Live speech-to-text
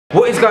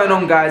What is going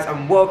on, guys,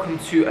 and welcome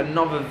to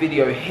another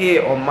video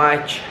here on my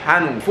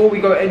channel. Before we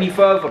go any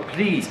further,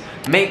 please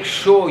make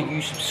sure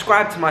you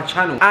subscribe to my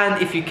channel, and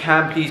if you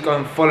can, please go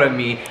and follow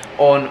me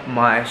on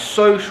my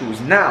socials.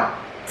 Now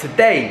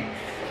today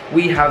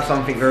we have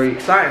something very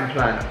exciting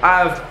planned.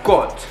 I've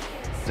got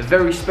the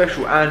very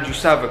special Andrew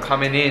Savva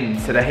coming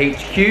in to the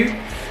HQ,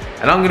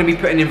 and I'm going to be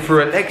putting him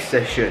through a leg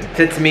session. He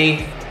said to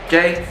me,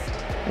 Jay,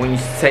 when you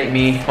take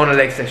me on a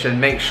leg session,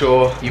 make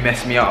sure you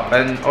mess me up.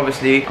 And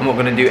obviously I'm not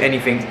going to do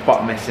anything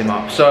but mess him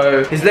up.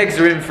 So his legs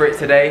are in for it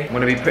today. I'm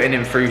going to be putting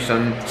him through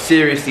some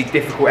seriously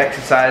difficult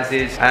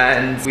exercises,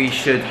 and we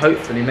should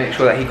hopefully make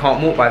sure that he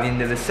can't walk by the end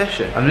of the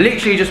session. I'm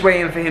literally just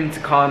waiting for him to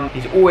come.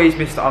 He's always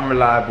Mr.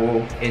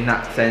 Unreliable in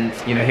that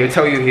sense. You know, he'll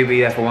tell you he'll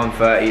be there for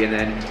 1:30 and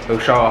then he'll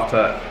show up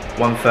at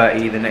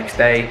 1:30 the next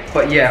day.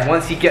 But yeah,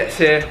 once he gets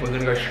here, we're going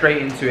to go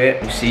straight into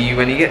it. We'll see you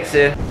when he gets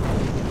here.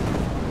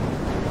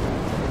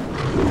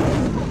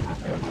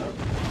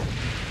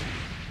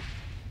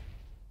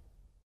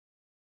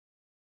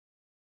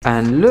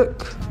 And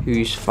look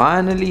who's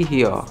finally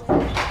here.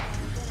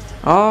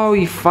 Oh,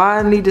 he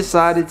finally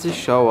decided to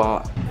show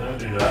up. Don't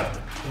do that.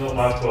 It's not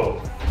my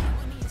fault.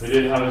 We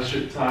didn't have a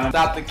strict time.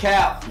 Stop the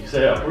cap. You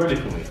set it up ready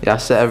for me. Yeah, I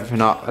set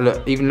everything up.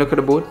 Look, even look at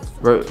the board.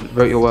 Wrote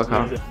your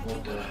workout.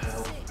 What the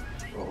hell?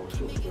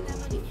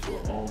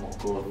 Oh my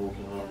god,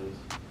 walking around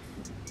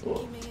this.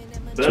 What?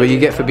 That's what you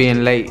get for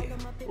being late.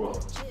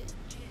 What?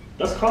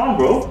 That's calm,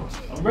 bro.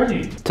 I'm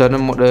ready. Tell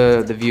them what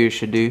the viewers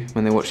should do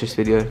when they watch this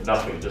video.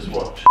 Nothing, just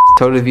watch.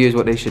 Tell the viewers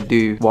what they should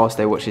do whilst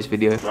they watch this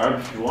video. Subscribe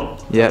if you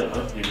want. Yeah.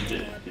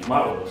 You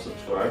might want to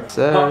subscribe.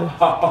 So.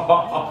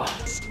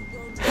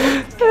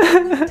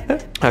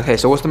 Okay,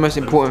 so what's the most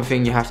important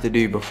thing you have to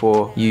do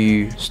before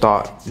you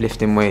start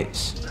lifting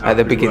weights? At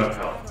the beginning.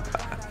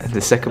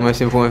 The second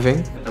most important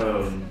thing?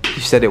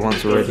 You said it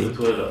once already.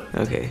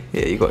 Okay,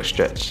 yeah, you got to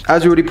stretch.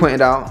 As already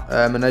pointed out,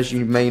 and as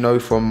you may know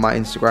from my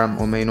Instagram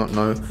or may not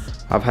know,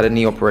 I've had a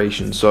knee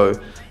operation. So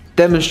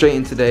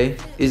demonstrating today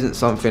isn't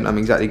something I'm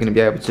exactly going to be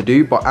able to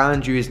do, but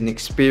Andrew is an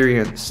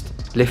experienced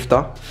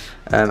lifter,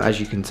 as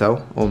you can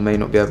tell, or may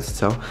not be able to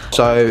tell.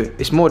 So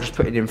it's more just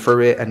putting him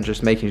through it and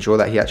just making sure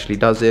that he actually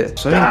does it.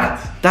 So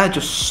Dad,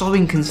 you're so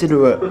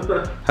inconsiderate.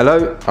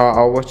 Hello? Alright,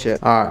 I'll watch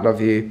it. Alright,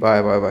 love you.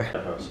 Bye, bye, bye.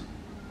 That hurts.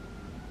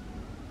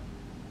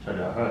 Turn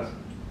that hurts.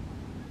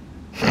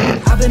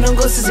 I've been on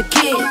ghosts as a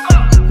kid.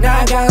 Now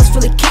I got house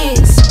full of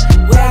kids.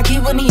 Where I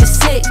keep money is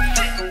sick.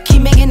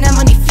 Keep making that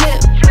money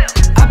flip.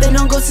 I've been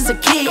on ghosts as a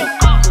kid.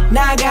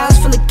 Now I got house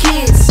full of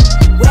kids.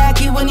 Where I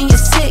keep money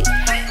is sick.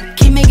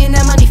 Keep making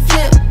that money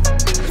flip.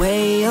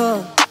 Way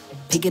up.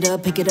 Pick it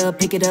up, pick it up,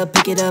 pick it up,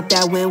 pick it up.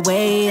 That went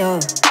way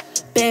up.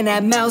 Bend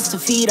that mouse to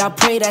feed. I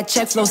pray that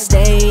check flow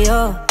stay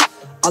up.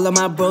 All of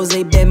my bros,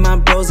 they been my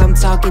bros. I'm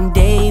talking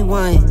day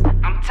one.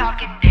 I'm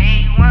talking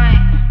day one.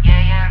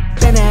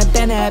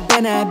 Been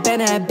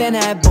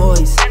at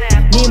boys.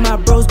 Me and my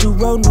bros do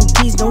road, no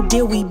keys, no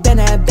deal. We been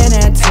at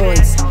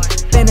toys.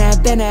 Been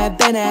at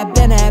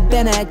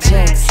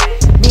checks.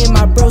 Me and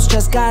my bros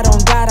trust God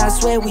on God. I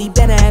swear we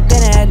been at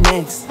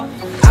next.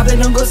 I've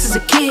been on ghosts as a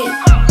kid.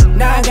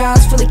 Now I got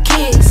house full of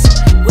kids.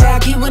 Where I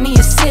keep money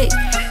is sick.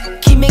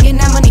 Keep making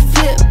that money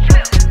flip.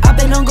 I've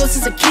been on ghosts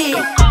as a kid.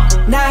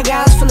 Now I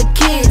got house full of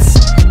kids.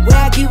 Where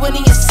I keep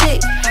money is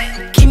sick.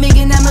 Keep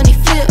making that money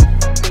flip.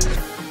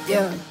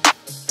 Yeah.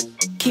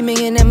 Keep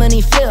making that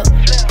money flip.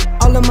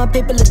 All of my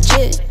paper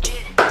legit.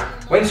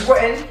 When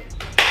squatting,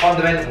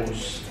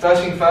 fundamentals.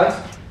 First thing first,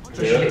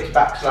 push your hips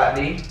back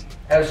slightly.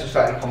 Ever so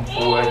slightly come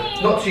forward.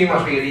 Not too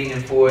much being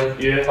leaning forward.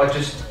 Yeah. But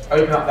just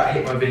open up that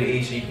hip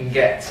mobility so you can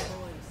get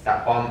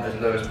that bum as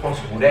low as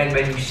possible. Then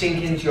when you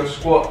sink into your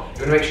squat, you want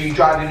to make sure you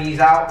drive your knees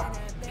out.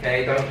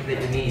 Okay, don't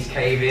let your knees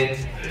cave in.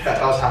 If that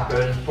does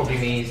happen, probably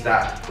means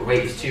that the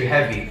weight is too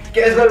heavy.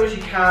 Get as low as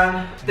you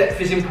can.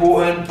 Depth is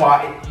important,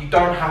 but you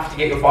don't have to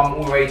get your bum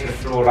all the way to the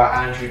floor like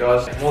Andrew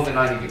does. More than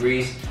 90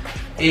 degrees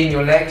in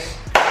your legs.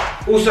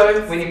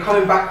 Also, when you're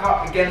coming back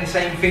up, again, the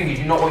same thing. You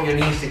do not want your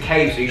knees to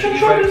cave, so you should be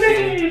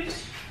focusing.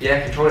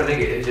 Yeah, control the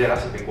negatives, yeah,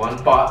 that's a big one.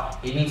 But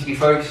you need to be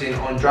focusing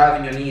on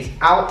driving your knees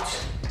out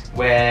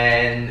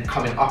when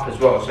coming up as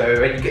well. So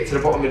when you get to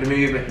the bottom of the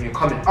movement and you're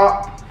coming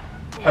up,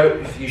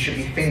 you should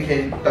be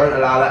thinking, don't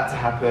allow that to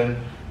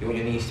happen. You want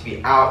your knees to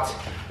be out.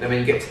 Then when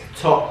you get to the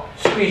top,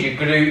 squeeze your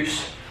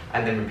glutes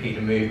and then repeat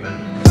the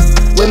movement.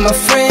 When my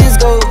friends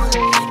go,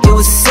 it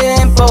was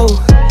simple.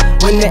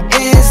 When the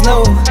end's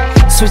low,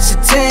 switch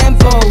the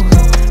tempo.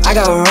 I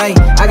got right,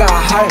 I got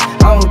heart,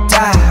 I won't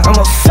die,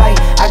 I'ma fight.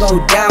 I go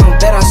down,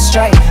 bet I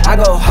strike. I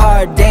go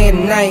hard day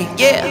and night,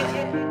 yeah.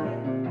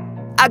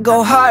 I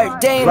go hard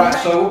day and night.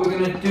 Right, so what we're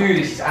gonna do,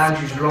 this is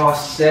Andrew's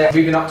last set.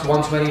 Moving up to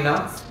 120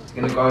 now.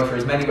 We're going to go for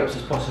as many reps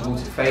as possible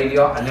to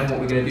failure, and then what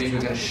we're going to do is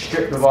we're going to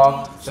strip the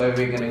bar. So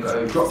we're going to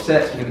go drop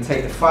sets. We're going to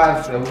take the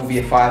 5, there will be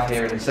a 5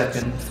 here in a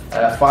second.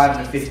 5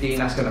 and a 15,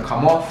 that's going to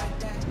come off.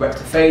 Rep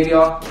to failure.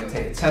 We're going to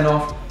take the 10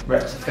 off,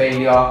 rep to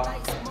failure,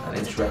 and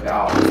then just rep it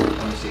out on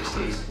the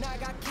 60s.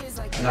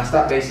 And that's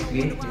that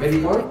basically. You ready,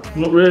 boy?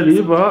 Not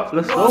really, but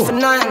let's go.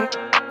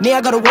 Me,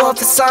 I go to war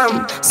for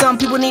some. Some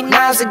people need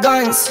knives and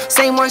guns.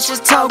 Same ones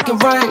just talk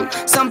and run.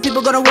 Some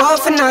people go to war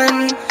for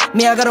none.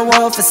 Me, I go to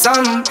war for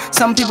some.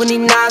 Some people need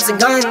knives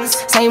and guns.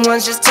 Same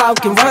ones just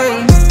talk and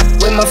run.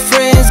 Where my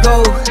friends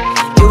go,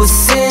 it was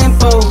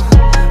simple.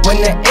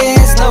 When the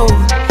end's low,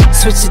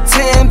 switch the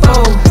tempo.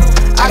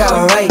 I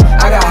got right,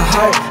 I got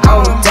heart, I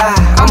won't die,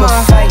 I'ma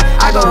fight.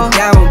 I go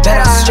down,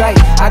 bet I strike.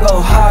 I go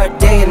hard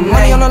day and night.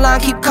 Money on the line,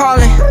 keep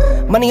calling.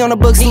 Money on the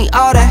books, need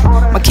all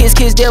that. My kids,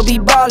 they'll be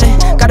ballin'.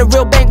 Got a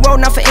real bankroll,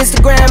 not for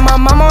Instagram. My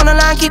mama on the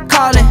line, keep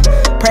calling.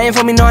 Praying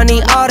for me, know I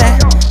need all that.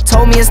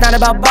 Told me it's not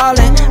about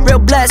ballin'. Real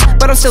blessed,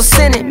 but I'm still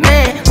sinning,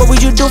 man. What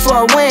would you do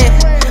for a win?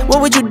 What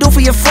would you do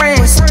for your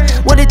friends?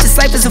 What if this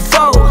life is a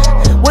foe?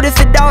 What if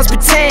it all is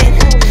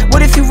pretend?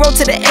 What if you roll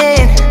to the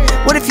end?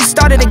 What if you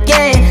started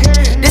again?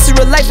 This is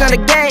real life, not a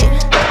game.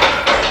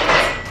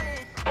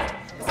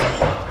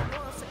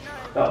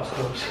 That was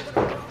close.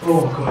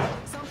 Oh my god.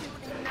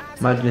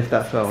 Imagine if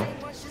that fell.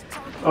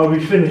 Are we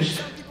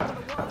finished?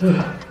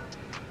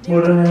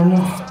 More than an hour.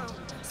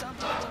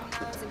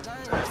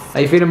 How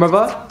you feeling,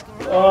 brother?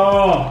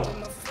 Oh,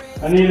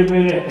 I need a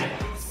minute.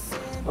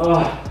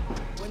 Oh,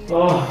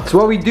 oh. It's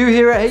what we do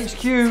here at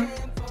HQ.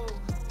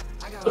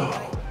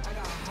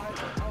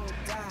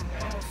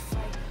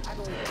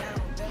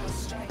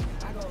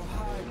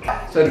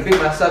 So the big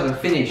man Savva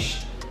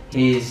finished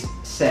his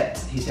set,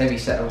 his heavy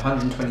set of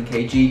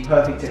 120 kg,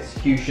 perfect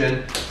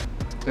execution.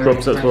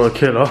 Drop sets were a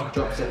killer.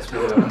 Drop sets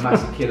were a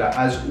massive killer,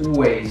 as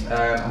always.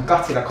 I'm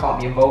gutted I can't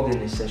be involved in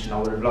this session. I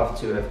would have loved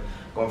to have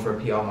gone for a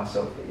PR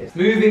myself, but yes.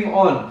 Moving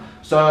on,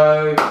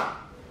 so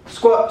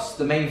squats,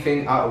 the main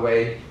thing out of the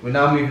way. We're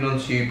now moving on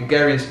to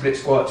Bulgarian split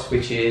squats,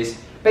 which is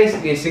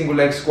basically a single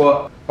leg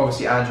squat.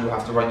 Obviously Andrew will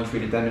have to run you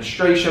through the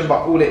demonstration,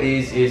 but all it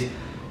is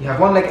you have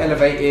one leg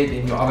elevated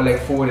and your other leg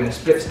forward in a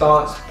split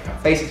stance,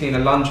 basically in a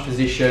lunge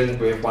position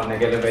with one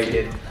leg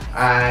elevated,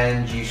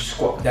 and you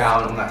squat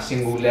down on that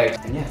single leg.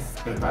 And yeah,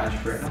 I'm gonna put Andrew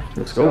through it now.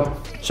 Let's go.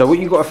 So what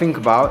you've got to think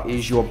about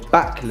is your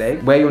back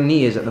leg, where your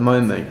knee is at the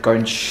moment,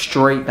 going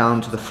straight down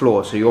to the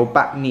floor. So your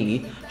back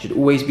knee should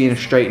always be in a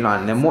straight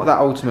line. And then what that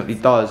ultimately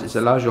does is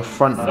allows your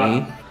front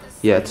knee,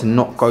 yeah, to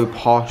not go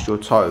past your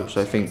toe.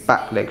 So think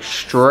back leg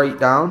straight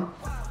down.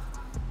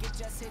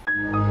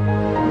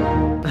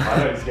 I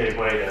don't escape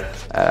way there.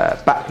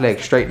 Back leg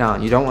straight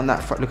down. You don't want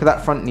that front. Look at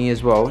that front knee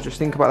as well. Just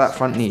think about that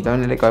front knee.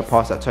 Don't let it go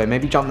past that toe.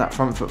 Maybe jump that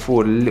front foot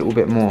forward a little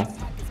bit more,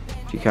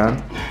 if you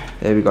can.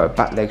 There we go.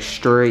 Back leg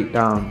straight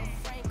down.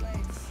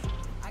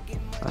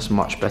 That's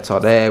much better.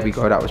 There we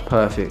go. That was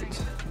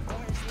perfect.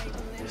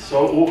 It's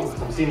so awkward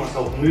because I'm seeing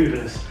myself move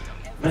and it's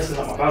messing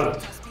up my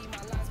balance.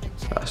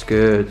 That's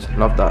good.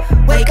 Love that.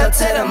 Wake up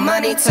to the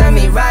money, turn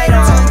me right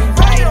on.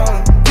 Right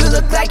on. You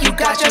look like you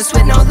got yours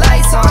with no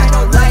lights on.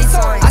 No lights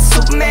on. I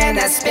Superman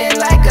that spin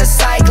like a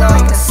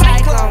cyclone.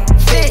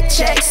 Fit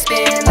check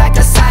spin like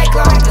a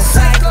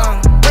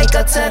cyclone. Wake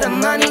up to the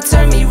money,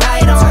 turn me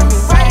right on.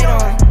 Right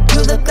on.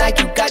 You look like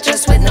you got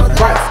yours with no lights.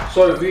 Right.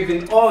 So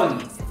moving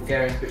on.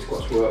 Bulgarian split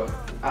squats were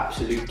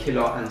absolute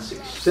killer and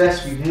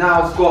success. We've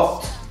now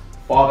got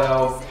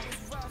barbell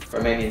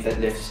Romanian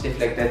deadlifts, stiff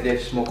leg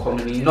deadlifts, more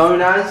commonly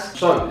known as.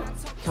 So,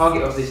 the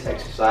target of this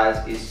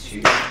exercise is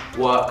to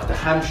work the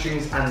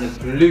hamstrings and the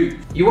glute.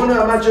 You want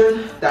to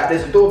imagine that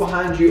there's a door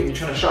behind you and you're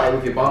trying to shut it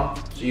with your bum.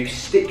 So you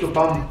stick your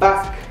bum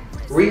back,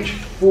 reach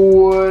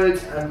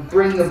forward and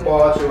bring the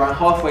bar to around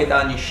halfway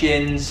down your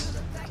shins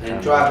and then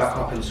drive back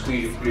up and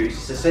squeeze your glutes.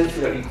 It's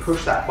essentially that you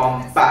push that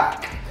bum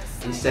back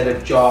instead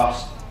of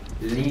just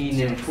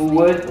leaning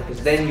forward,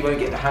 because then you won't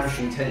get the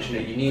hamstring tension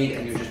that you need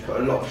and you'll just put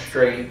a lot of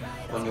strain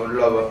on your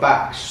lower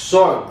back.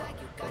 So,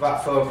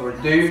 without further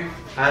ado,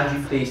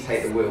 Andrew, please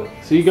take the wheel.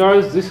 See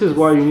guys, this is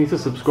why you need to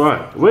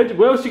subscribe. Where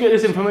else do you get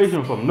this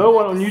information from? No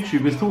one on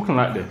YouTube is talking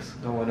like this.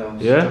 No one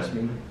else, yeah? Just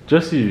me.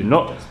 Just you, yeah,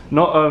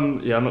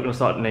 I'm not gonna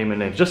start naming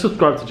names. Just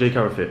subscribe to J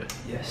Carafit.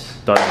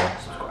 Yes. Done.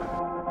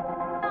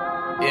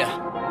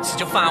 Yeah. Said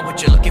you'll find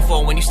what you're looking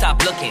for when you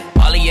stop looking.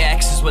 All of your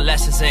exes with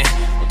lessons in.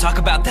 We'll talk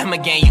about them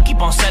again. You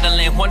keep on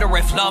settling. Wonder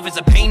if love is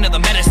a pain or the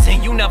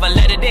medicine. You never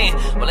let it in.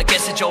 Well, I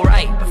guess that you're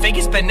right. But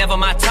Vegas been never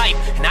my type.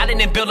 And I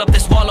didn't build up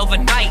this wall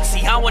overnight.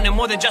 See, I wanted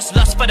more than just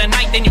lust for the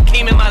night. Then you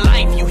came in my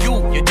life.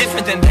 You're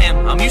different than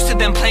them. I'm used to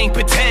them playing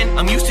pretend.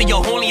 I'm used to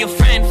you're only a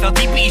friend. Felt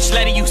deep in each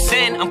letter you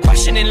send. I'm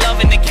questioning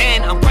loving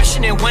again. I'm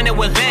questioning when it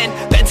will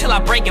end. Bet till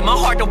I break it. My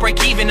heart don't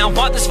break even. I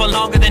want this for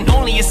longer than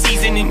only a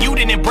season. And you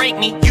didn't break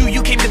me.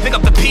 You came to pick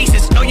up the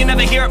pieces. No, you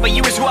never hear it, but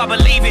you is who I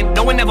believe in.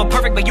 No one ever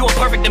perfect, but you are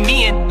perfect to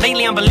me. And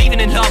lately I'm believing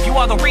in love. You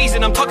are the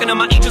reason I'm talking to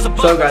my angels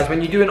above. So guys,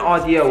 when you do an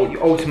RDL, what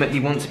you ultimately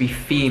want to be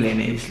feeling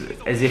is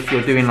as if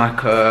you're doing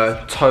like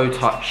a toe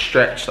touch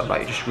stretch, so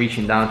like you're just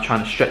reaching down,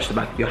 trying to stretch the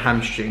back of your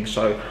hamstring.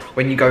 So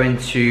when you go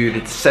into the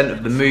descent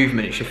of the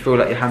movement, it should feel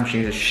like your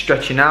hamstrings are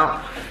stretching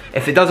out.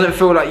 If it doesn't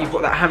feel like you've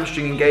got that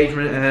hamstring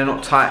engagement and they're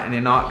not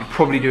tightening up, you're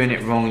probably doing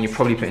it wrong and you're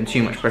probably putting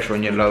too much pressure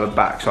on your lower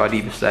back. So I'd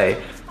either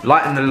say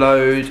lighten the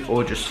load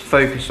or just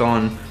focus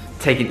on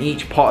taking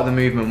each part of the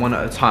movement one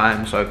at a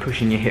time. So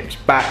pushing your hips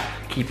back,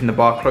 keeping the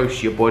bar close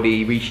to your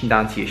body, reaching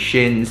down to your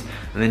shins,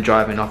 and then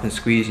driving up and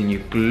squeezing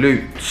your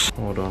glutes.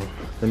 Hold on,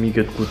 let me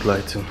get good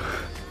lighting.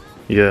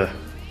 Yeah.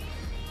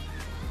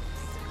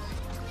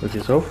 Look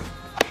yourself.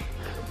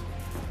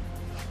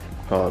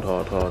 Hard,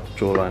 hard, hard.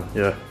 Jawline,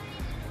 yeah.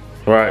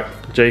 Right,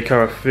 J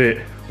Cara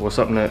Fit. What's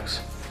up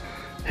next?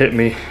 Hit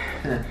me.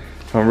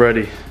 I'm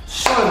ready.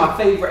 So my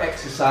favourite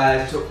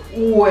exercise to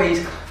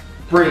always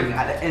bring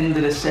at the end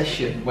of the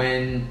session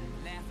when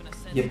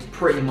you're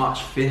pretty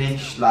much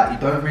finished, like you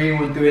don't really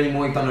want to do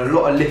anymore, you've done a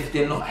lot of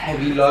lifting, a lot of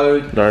heavy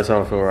load. That's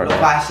how I feel right now.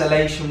 A lot of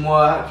isolation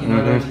work, you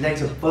know, those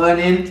legs are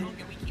burning.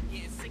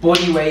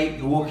 Body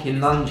weight, walking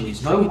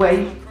lunges. No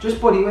weight,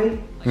 just body weight.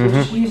 So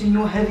just using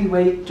your heavy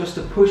weight just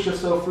to push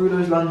yourself through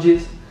those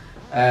lunges.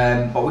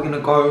 But we're gonna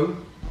go.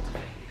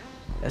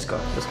 Let's go.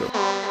 Let's go.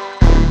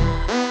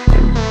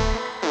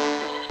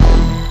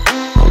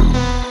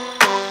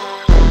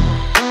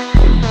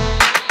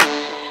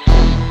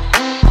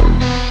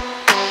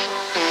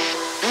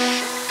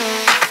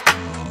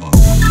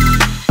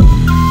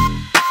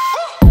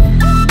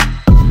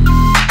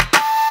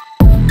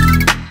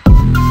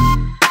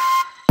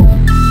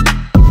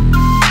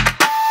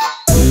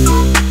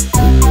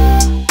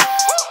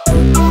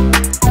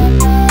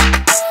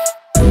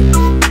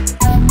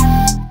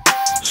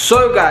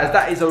 So guys,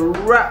 that is a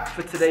wrap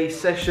for today's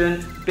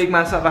session. Big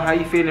man Savva, how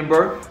you feeling,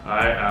 bro?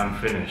 I am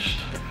finished.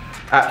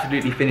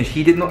 Absolutely finished.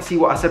 He did not see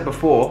what I said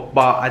before,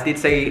 but I did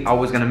say I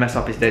was going to mess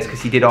up his days because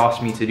he did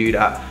ask me to do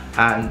that.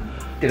 And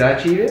did I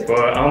achieve it?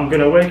 But I'm going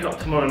to wake up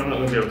tomorrow and I'm not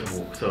going to be able to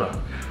walk,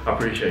 so I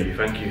appreciate you,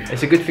 thank you.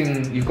 It's a good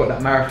thing you've got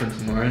that marathon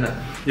tomorrow, isn't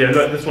it? Yeah,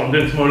 look, this one I'm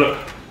doing tomorrow, look.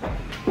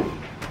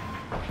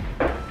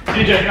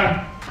 DJ,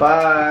 come.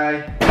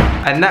 Bye.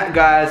 And that,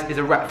 guys, is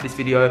a wrap for this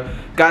video.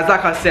 Guys,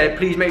 like I said,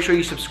 please make sure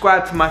you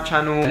subscribe to my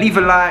channel. Leave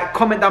a like,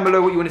 comment down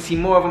below what you want to see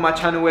more of on my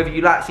channel, whether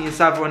you like seeing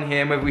Savva on here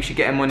and whether we should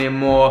get him on here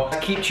more.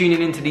 Keep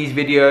tuning into these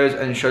videos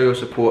and show your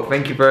support.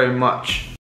 Thank you very much.